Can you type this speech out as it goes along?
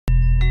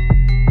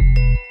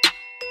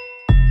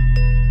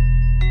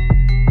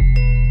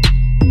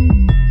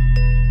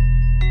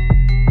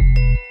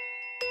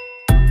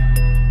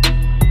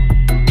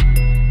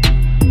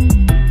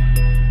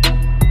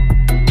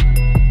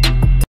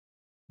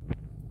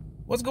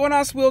What's going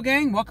on, SWILL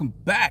gang? Welcome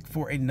back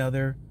for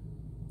another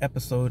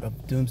episode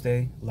of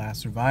Doomsday Last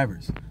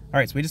Survivors.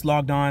 Alright, so we just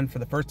logged on for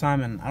the first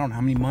time in I don't know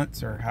how many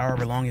months or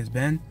however long it's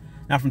been.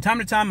 Now from time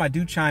to time I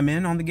do chime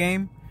in on the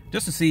game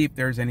just to see if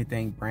there's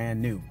anything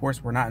brand new. Of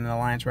course, we're not in an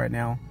alliance right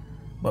now,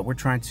 but we're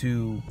trying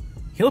to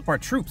heal up our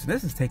troops.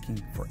 This is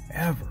taking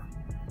forever.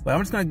 But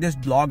I'm just going to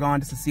just log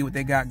on just to see what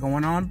they got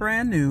going on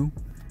brand new,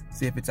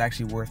 see if it's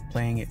actually worth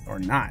playing it or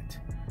not.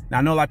 Now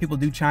I know a lot of people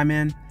do chime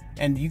in,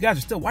 and you guys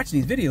are still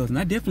watching these videos, and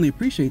I definitely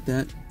appreciate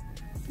that.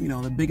 You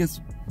know, the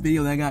biggest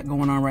video that I got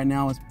going on right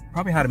now is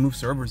probably how to move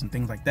servers and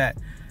things like that.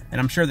 And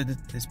I'm sure that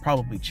this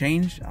probably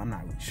changed. I'm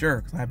not really sure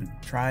because I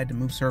haven't tried to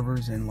move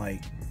servers in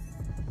like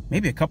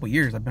maybe a couple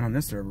years. I've been on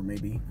this server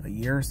maybe a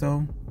year or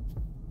so.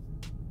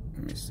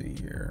 Let me see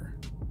here.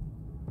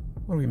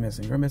 What are we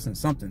missing? We're missing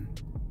something.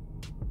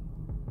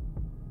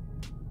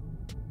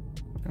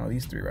 Oh,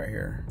 these three right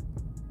here.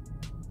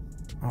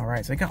 All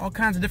right, so they got all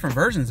kinds of different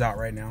versions out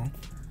right now.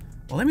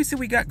 Well, let me see what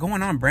we got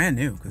going on brand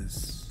new,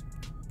 because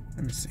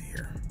let me see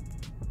here.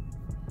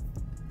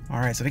 All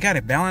right, so they got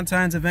a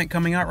Valentine's event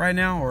coming out right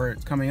now, or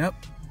it's coming up.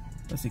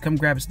 Let's see, come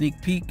grab a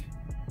sneak peek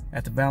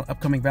at the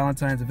upcoming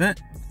Valentine's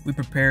event. We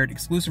prepared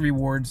exclusive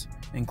rewards,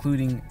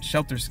 including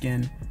shelter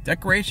skin,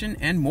 decoration,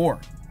 and more.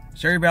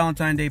 Share your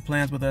Valentine's Day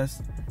plans with us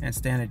and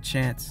stand a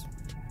chance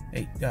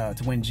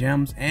to win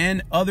gems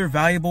and other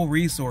valuable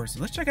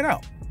resources. Let's check it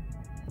out.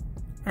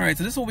 All right,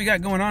 so this is what we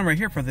got going on right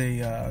here for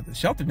the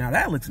shelter. Now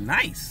that looks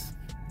nice.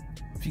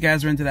 If you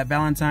guys are into that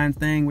Valentine's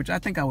thing, which I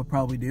think I would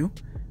probably do,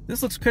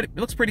 this looks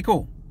pretty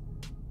cool.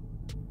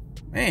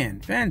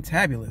 Man,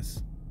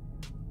 fantabulous.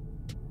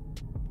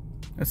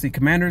 Let's see,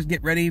 commanders,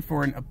 get ready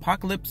for an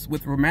apocalypse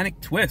with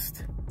romantic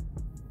twist.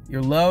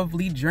 Your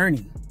lovely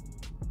journey.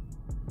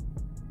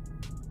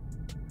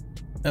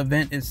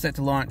 Event is set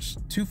to launch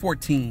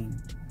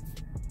 2/14.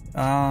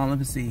 Let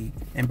me see.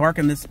 Embark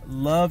on this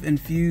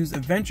love-infused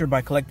adventure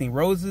by collecting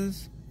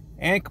roses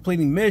and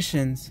completing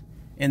missions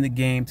in the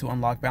game to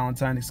unlock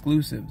Valentine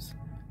exclusives,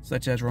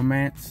 such as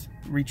romance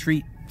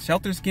retreat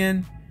shelter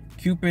skin,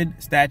 Cupid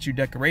statue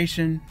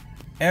decoration,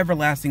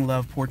 everlasting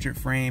love portrait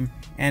frame,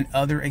 and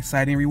other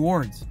exciting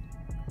rewards.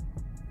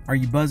 Are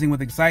you buzzing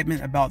with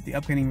excitement about the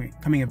upcoming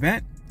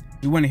event?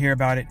 We want to hear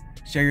about it.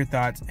 Share your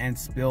thoughts and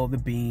spill the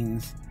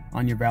beans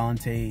on your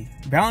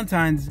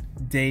Valentine's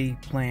Day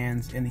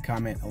plans in the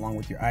comment, along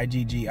with your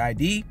IGG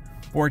ID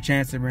for a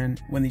chance to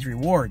win these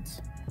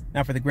rewards.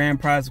 Now for the grand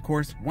prize, of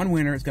course, one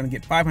winner is going to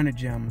get 500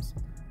 gems,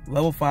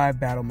 level 5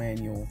 battle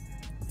manual,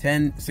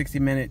 10 60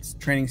 minutes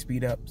training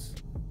speed ups,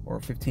 or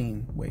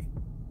 15, wait.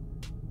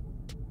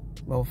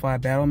 Level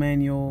 5 battle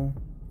manual,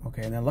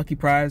 okay, and then lucky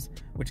prize,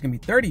 which is going to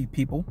be 30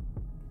 people,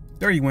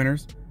 30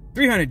 winners,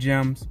 300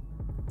 gems,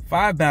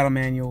 5 battle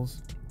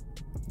manuals,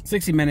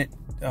 60-minute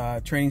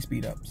training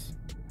speed ups.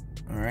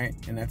 All right,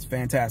 and that's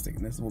fantastic.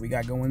 And this is what we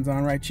got going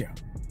on right here.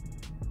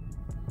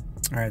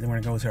 All right, then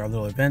we're gonna go to our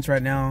little events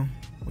right now,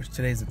 which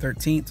today's the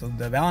 13th. So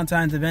the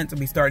Valentine's event will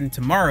be starting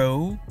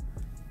tomorrow.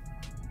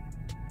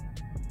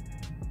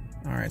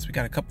 All right, so we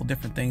got a couple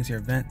different things here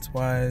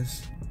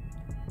events-wise.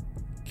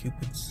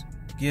 Cupid's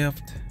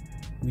gift,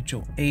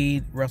 mutual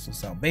aid, wrestle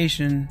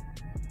salvation,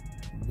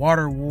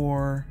 water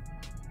war.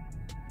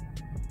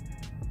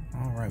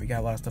 All right, we got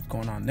a lot of stuff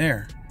going on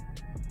there.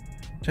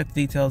 Check the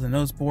details in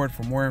notes board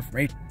for more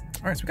information.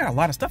 All right, so we got a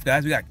lot of stuff,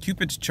 guys. We got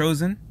Cupid's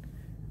chosen.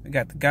 We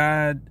got the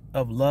God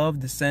of Love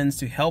descends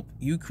to help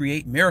you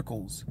create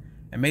miracles.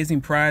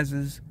 Amazing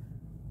prizes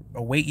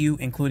await you,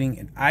 including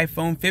an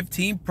iPhone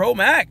 15 Pro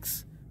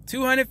Max,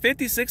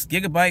 256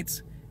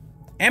 gigabytes,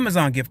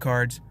 Amazon gift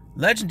cards,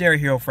 legendary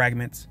hero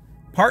fragments,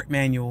 part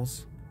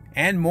manuals,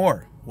 and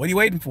more. What are you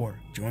waiting for?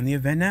 Join the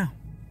event now.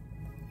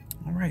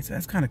 All right, so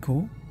that's kind of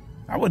cool.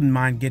 I wouldn't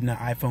mind getting an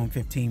iPhone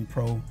 15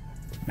 Pro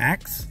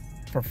Max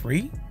for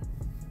free.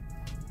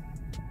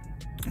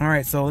 All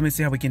right, so let me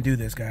see how we can do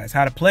this, guys.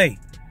 How to play.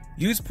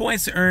 Use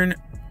points to earn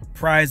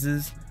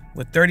prizes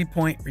with 30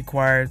 points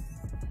required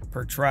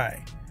per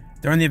try.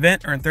 During the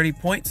event, earn 30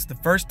 points the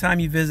first time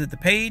you visit the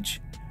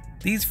page.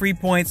 These free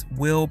points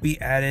will be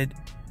added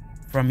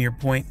from your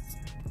points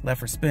left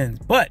for spins,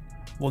 but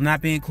will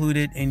not be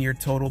included in your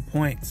total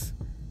points.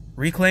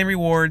 Reclaim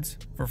rewards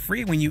for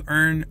free when you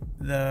earn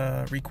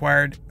the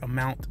required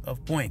amount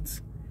of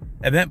points.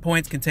 Event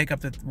points can take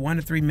up to 1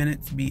 to 3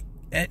 minutes to be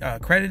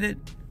credited.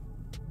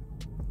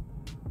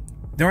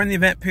 During the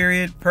event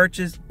period,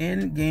 purchase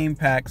in-game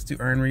packs to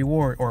earn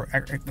reward or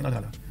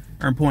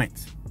earn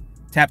points.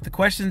 Tap the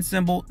question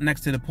symbol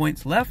next to the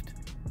points left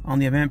on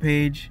the event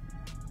page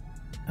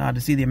to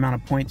see the amount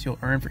of points you'll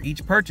earn for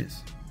each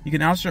purchase. You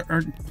can also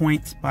earn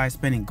points by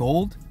spending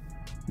gold.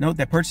 Note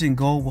that purchasing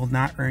gold will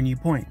not earn you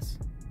points.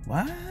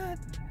 What?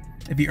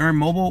 If you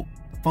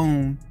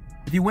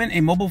win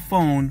a mobile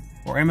phone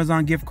or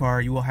Amazon gift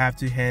card, you will have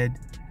to head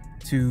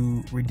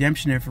to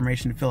redemption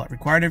information to fill out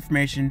required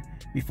information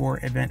before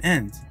event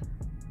ends.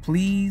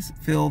 Please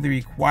fill the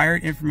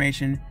required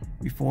information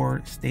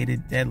before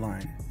stated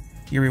deadline.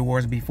 Your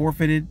rewards will be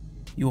forfeited.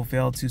 You will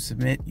fail to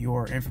submit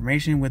your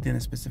information within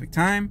a specific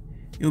time.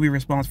 You'll be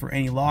responsible for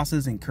any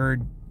losses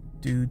incurred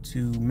due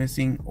to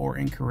missing or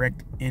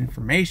incorrect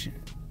information.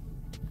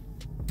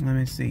 Let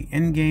me see.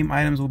 In-game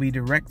items will be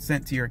direct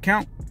sent to your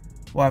account,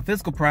 while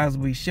physical prizes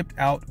will be shipped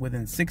out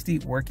within 60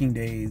 working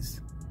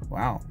days.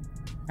 Wow.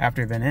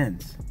 After event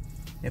ends.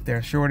 If there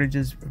are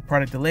shortages,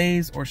 product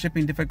delays, or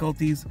shipping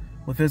difficulties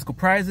with physical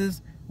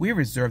prizes, we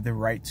reserve the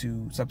right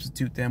to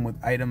substitute them with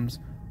items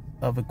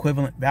of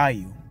equivalent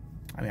value.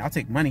 I mean, I'll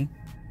take money.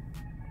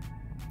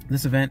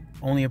 This event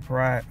only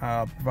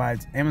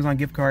provides Amazon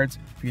gift cards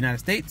for United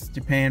States,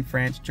 Japan,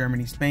 France,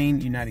 Germany,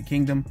 Spain, United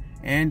Kingdom,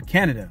 and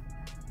Canada.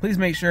 Please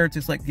make sure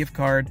to select gift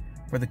card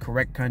for the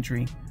correct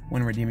country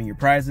when redeeming your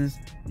prizes.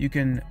 You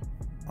can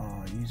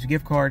use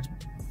gift cards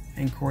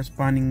in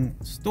corresponding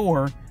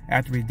store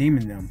after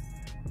redeeming them.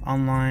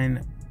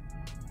 Online,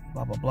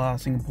 blah, blah, blah,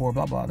 Singapore,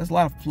 blah, blah. There's a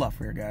lot of fluff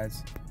here,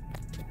 guys.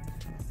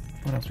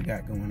 What else we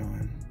got going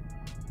on?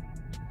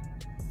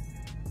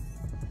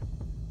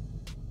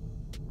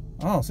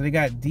 Oh, so they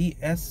got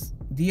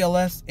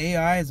DLS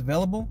AI is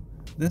available.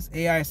 This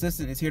AI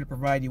assistant is here to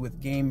provide you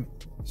with game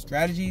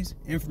strategies,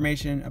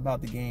 information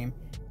about the game,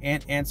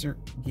 and answer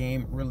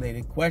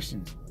game-related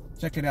questions.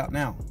 Check it out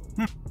now.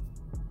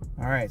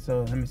 All right,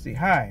 so let me see.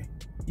 Hi,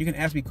 you can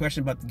ask me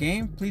questions about the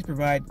game. Please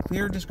provide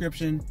clear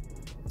description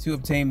to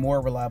obtain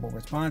more reliable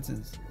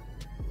responses.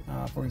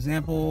 For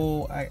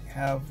example, I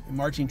have a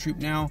marching troop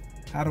now.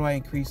 How do I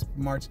increase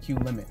march queue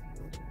limit?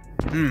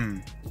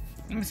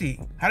 Let me see.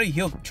 How do you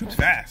heal troops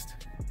fast?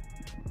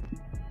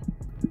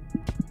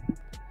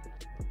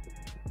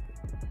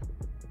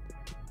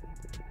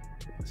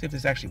 Let's see if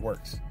this actually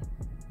works.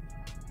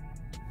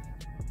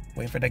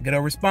 Waiting for that good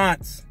old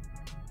response.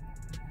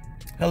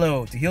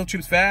 Hello. To heal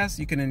troops fast,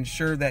 you can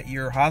ensure that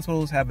your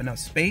hospitals have enough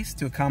space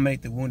to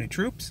accommodate the wounded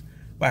troops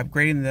by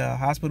upgrading the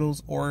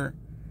hospitals or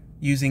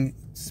using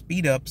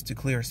speed ups to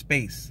clear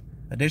space.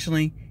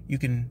 Additionally, you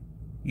can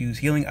use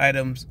healing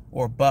items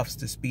or buffs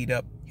to speed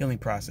up healing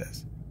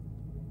process.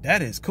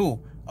 That is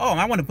cool. Oh,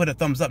 I want to put a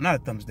thumbs up, not a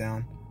thumbs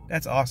down.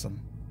 That's awesome.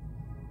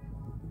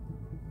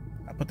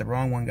 I put the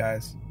wrong one,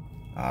 guys.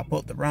 I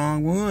put the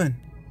wrong one.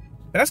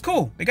 But that's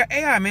cool. They got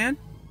AI, man.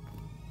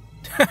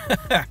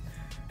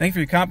 Thanks for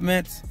your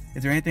compliments.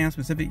 Is there anything else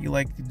specific you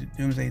like to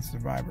Doomsday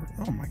Survivor?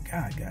 Oh my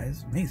God,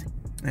 guys. Amazing.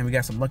 And we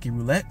got some lucky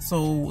roulette.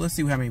 So let's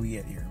see how many we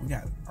get here. We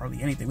got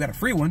hardly anything. We got a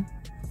free one.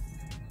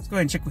 Let's go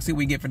ahead and check. We'll see what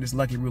we get for this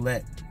lucky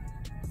roulette.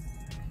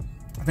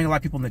 I think a lot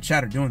of people in the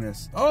chat are doing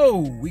this.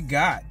 Oh, we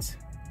got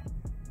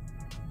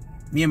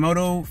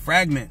Miyamoto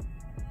Fragment.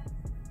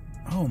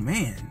 Oh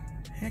man,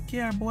 heck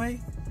yeah, boy.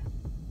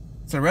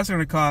 So the rest are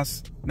gonna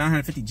cost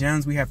 950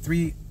 gems. We have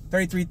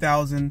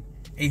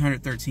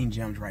 33,813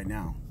 gems right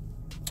now.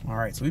 All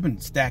right, so we've been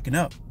stacking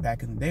up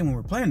back in the day when we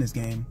were playing this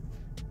game.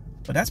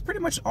 But that's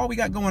pretty much all we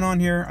got going on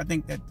here. I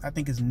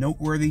think is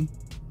noteworthy.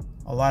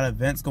 A lot of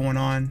events going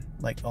on,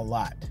 like a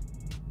lot.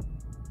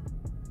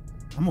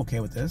 I'm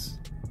okay with this.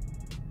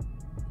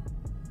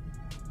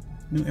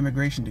 New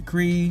immigration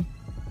decree.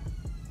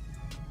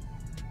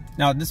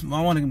 Now,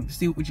 I want to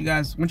see what you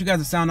guys want. You guys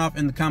to sound off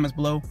in the comments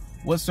below.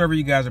 What server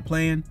you guys are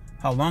playing?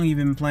 How long you've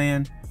been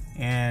playing?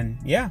 And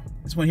yeah,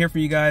 just want to hear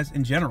from you guys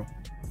in general.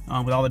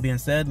 With all that being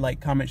said,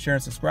 like, comment, share,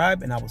 and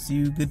subscribe, and I will see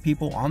you good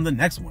people on the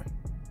next one.